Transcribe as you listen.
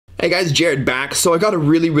Hey guys, Jared back. So I got a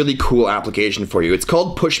really cool application for you. It's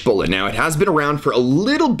called PushBullet. Now it has been around for a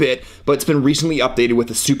little bit, but it's been recently updated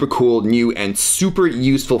with a super cool new and super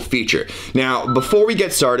useful feature. Now, before we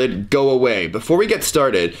get started, go away. Before we get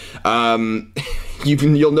started,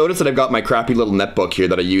 you'll notice that I've got my crappy little netbook here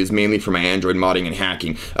that I use mainly for my Android modding and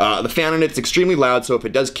hacking. The fan on it's extremely loud, so if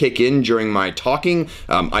it does kick in during my talking,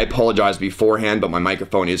 I apologize beforehand, but my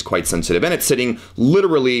microphone is quite sensitive, and it's sitting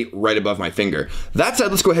literally right above my finger. That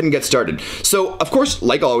said, let's go ahead and get started. So, of course,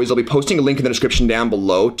 like always, I'll be posting a link in the description down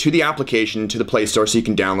below to the application, to the Play Store, so you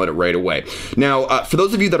can download it right away. Now, for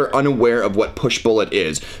those of you that are unaware of what PushBullet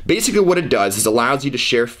is, basically what it does is allows you to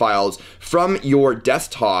share files from your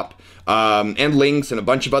desktop and links and a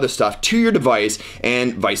bunch of other stuff to your device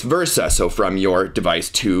and vice versa. So from your device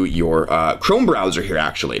to your Chrome browser here,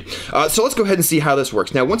 actually. So let's go ahead and see how this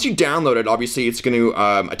works. Now, once you download it, obviously it's going to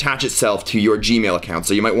attach itself to your Gmail account.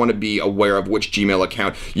 So you might want to be aware of which Gmail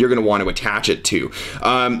account you're going to want to attach it to.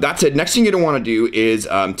 That's it. Next thing you're going to want to do is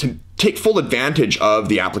to take full advantage of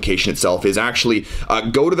the application itself is actually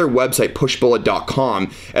go to their website,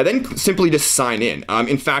 pushbullet.com, and then simply just sign in.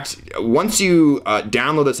 In fact, once you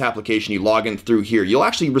download this application, you log in through here, you'll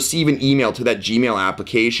actually receive an email to that Gmail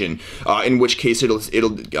application, in which case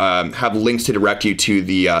it'll have links to direct you to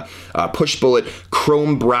the PushBullet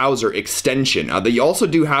Chrome browser extension. They also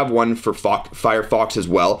do have one for Firefox as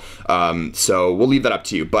well, so we'll leave that up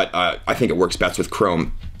to you, but I think it works best with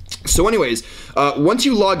Chrome. So anyways, once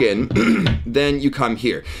you log in, then you come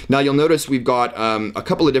here. Now you'll notice we've got a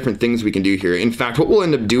couple of different things we can do here. In fact, what we'll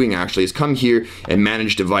end up doing actually is come here and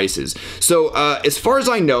manage devices. So as far as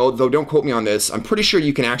I know, though don't quote me on this, I'm pretty sure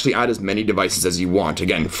you can actually add as many devices as you want,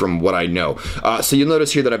 again, from what I know. So you'll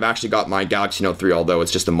notice here that I've actually got my Galaxy Note 3, although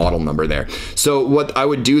it's just a model number there. So what I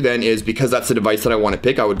would do then is, because that's the device that I want to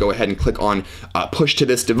pick, I would go ahead and click on push to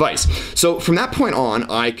this device. So from that point on,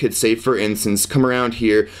 I could say, for instance, come around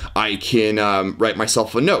here, I can write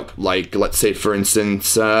myself a note, like let's say for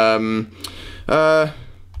instance,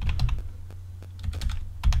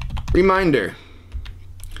 reminder,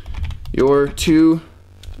 you're too,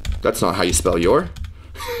 that's not how you spell you're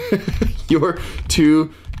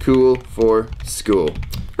too cool for school.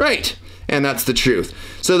 Right, and that's the truth.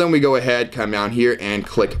 So then we go ahead, come down here and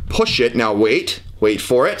click push it. Now wait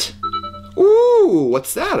for it. Ooh,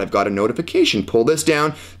 what's that? I've got a notification. Pull this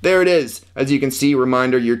down. There it is. As you can see,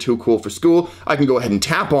 reminder, you're too cool for school. I can go ahead and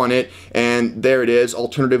tap on it, and there it is.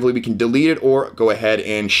 Alternatively, we can delete it or go ahead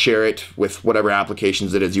and share it with whatever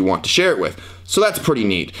applications it is you want to share it with. So that's pretty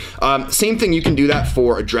neat. Same thing, you can do that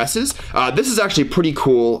for addresses. This is actually a pretty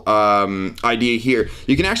cool idea here.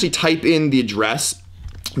 You can actually type in the address,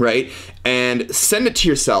 right, and send it to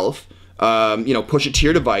yourself, push it to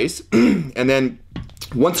your device, and then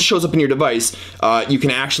once it shows up in your device,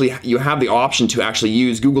 you have the option to actually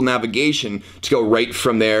use Google Navigation to go right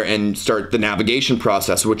from there and start the navigation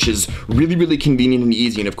process, which is really convenient and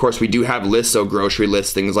easy. And of course, we do have lists, so grocery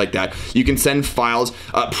lists, things like that. You can send files.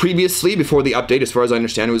 Previously, before the update, as far as I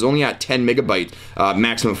understand, it was only at 10 megabyte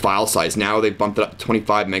maximum file size. Now they've bumped it up to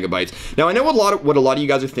 25 megabytes. Now I know what a lot of you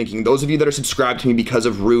guys are thinking. Those of you that are subscribed to me because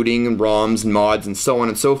of rooting and ROMs and mods and so on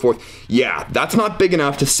and so forth, yeah, that's not big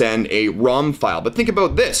enough to send a ROM file. But think about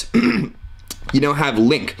this. You now have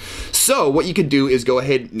link. So what you could do is go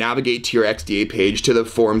ahead, navigate to your XDA page, to the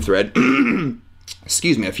forum thread.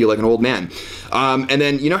 Excuse me, I feel like an old man. And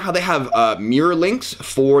then you know how they have mirror links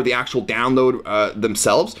for the actual download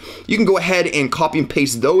themselves? You can go ahead and copy and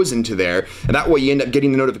paste those into there, and that way you end up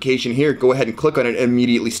getting the notification here. Go ahead and click on it, and it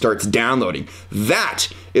immediately starts downloading. That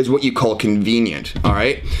is what you call convenient, all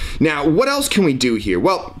right? Now, what else can we do here?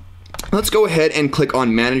 Well, let's go ahead and click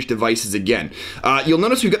on Manage Devices again. You'll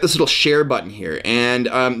notice we've got this little share button here, and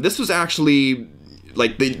this was actually,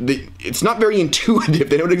 like, it's not very intuitive.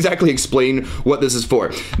 They don't exactly explain what this is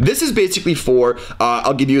for. This is basically for,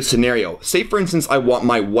 I'll give you a scenario. Say, for instance, I want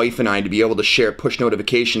my wife and I to be able to share push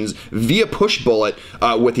notifications via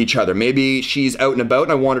PushBullet with each other. Maybe she's out and about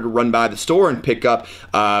and I want her to run by the store and pick up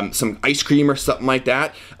some ice cream or something like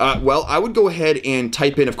that. Well, I would go ahead and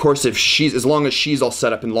type in, of course, as long as she's all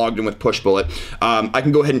set up and logged in with PushBullet, I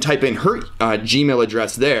can go ahead and type in her Gmail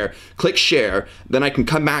address there, click share, then I can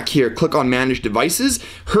come back here, click on Manage Devices.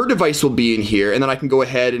 Her device will be in here, and then I can go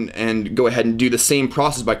ahead and do the same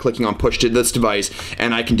process by clicking on push to this device,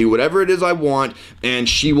 and I can do whatever it is I want, and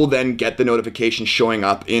she will then get the notification showing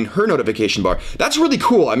up in her notification bar. That's really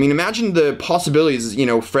cool. I mean, imagine the possibilities,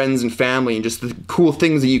 friends and family, and just the cool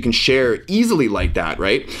things that you can share easily like that,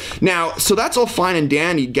 right? Now, so that's all fine and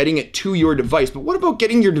dandy, getting it to your device, but what about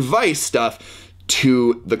getting your device stuff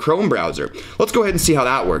to the Chrome browser? Let's go ahead and see how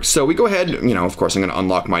that works. So we go ahead, of course I'm going to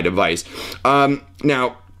unlock my device.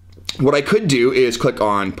 Now, what I could do is click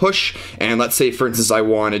on push, and let's say, for instance, I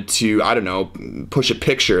wanted to, I don't know, push a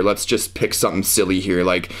picture. Let's just pick something silly here,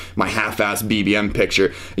 like my half-assed BBM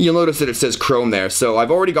picture. You'll notice that it says Chrome there, so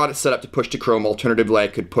I've already got it set up to push to Chrome. Alternatively, I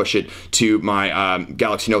could push it to my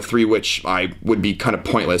Galaxy Note 3, which I would be kind of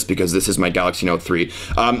pointless because this is my Galaxy Note 3.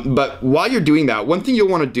 But while you're doing that, one thing you'll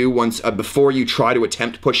want to do once before you try to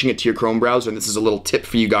attempt pushing it to your Chrome browser, and this is a little tip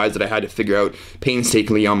for you guys that I had to figure out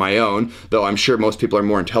painstakingly on my own, though I'm sure most people are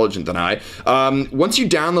more intelligent than I. Once you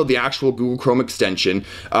download the actual Google Chrome extension,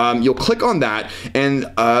 you'll click on that, and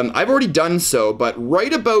I've already done so, but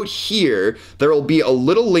right about here, there will be a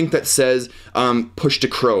little link that says push to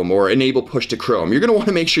Chrome or enable push to Chrome. You're going to want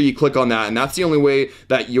to make sure you click on that, and that's the only way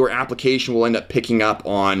that your application will end up picking up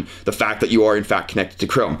on the fact that you are in fact connected to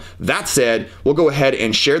Chrome. That said, we'll go ahead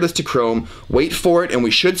and share this to Chrome, wait for it, and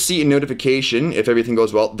we should see a notification if everything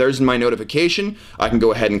goes well. There's my notification. I can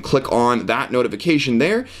go ahead and click on that notification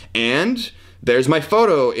there, and there's my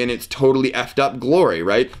photo in its totally effed up glory,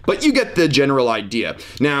 right? But you get the general idea.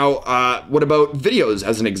 Now, what about videos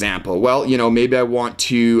as an example? Well, you know, maybe I want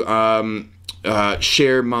to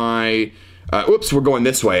share my... oops, we're going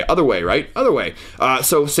this way. Other way, right? Other way.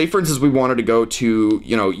 So say, for instance, we wanted to go to,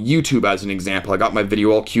 you know, YouTube as an example. I got my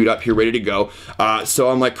video all queued up here, ready to go.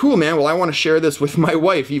 So I'm like, cool, man. Well, I want to share this with my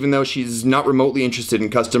wife, even though she's not remotely interested in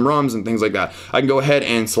custom ROMs and things like that. I can go ahead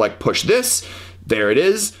and select push this. There it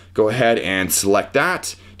is. Go ahead and select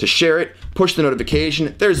that to share it. Push the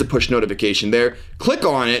notification. There's the push notification there. Click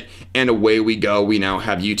on it, and away we go. We now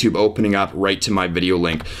have YouTube opening up right to my video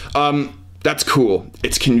link. That's cool.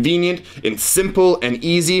 It's convenient, it's simple and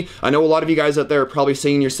easy. I know a lot of you guys out there are probably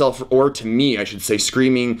saying to yourself, or to me, I should say,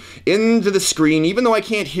 screaming into the screen, even though I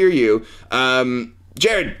can't hear you,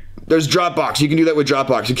 Jared, there's Dropbox. You can do that with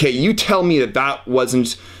Dropbox. Okay, you tell me that that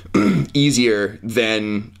wasn't easier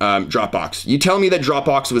than Dropbox. You tell me that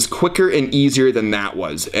Dropbox was quicker and easier than that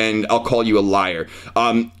was, and I'll call you a liar.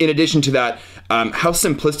 In addition to that, how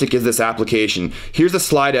simplistic is this application? Here's the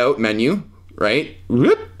slide out menu, right?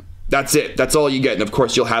 Whoop. That's it. That's all you get. And of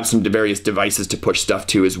course, you'll have some various devices to push stuff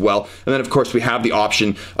to as well. And then of course, we have the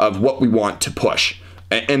option of what we want to push.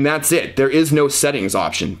 And that's it. There is no settings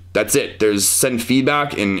option. That's it. There's send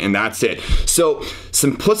feedback, and that's it. So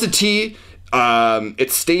simplicity,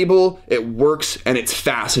 it's stable, it works, and it's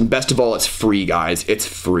fast, and best of all, it's free, guys. It's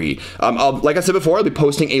free. Like I said before, I'll be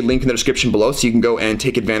posting a link in the description below so you can go and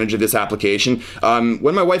take advantage of this application.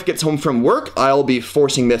 When my wife gets home from work, I'll be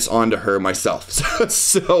forcing this onto her myself.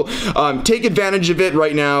 So take advantage of it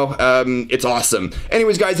right now. It's awesome.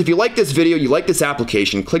 Anyways, guys, if you like this video, you like this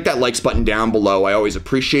application, click that likes button down below. I always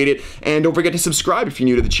appreciate it. And don't forget to subscribe if you're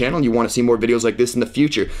new to the channel and you want to see more videos like this in the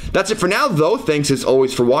future. That's it for now, though. Thanks as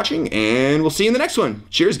always for watching, and we'll see you in the next one.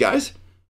 Cheers, guys.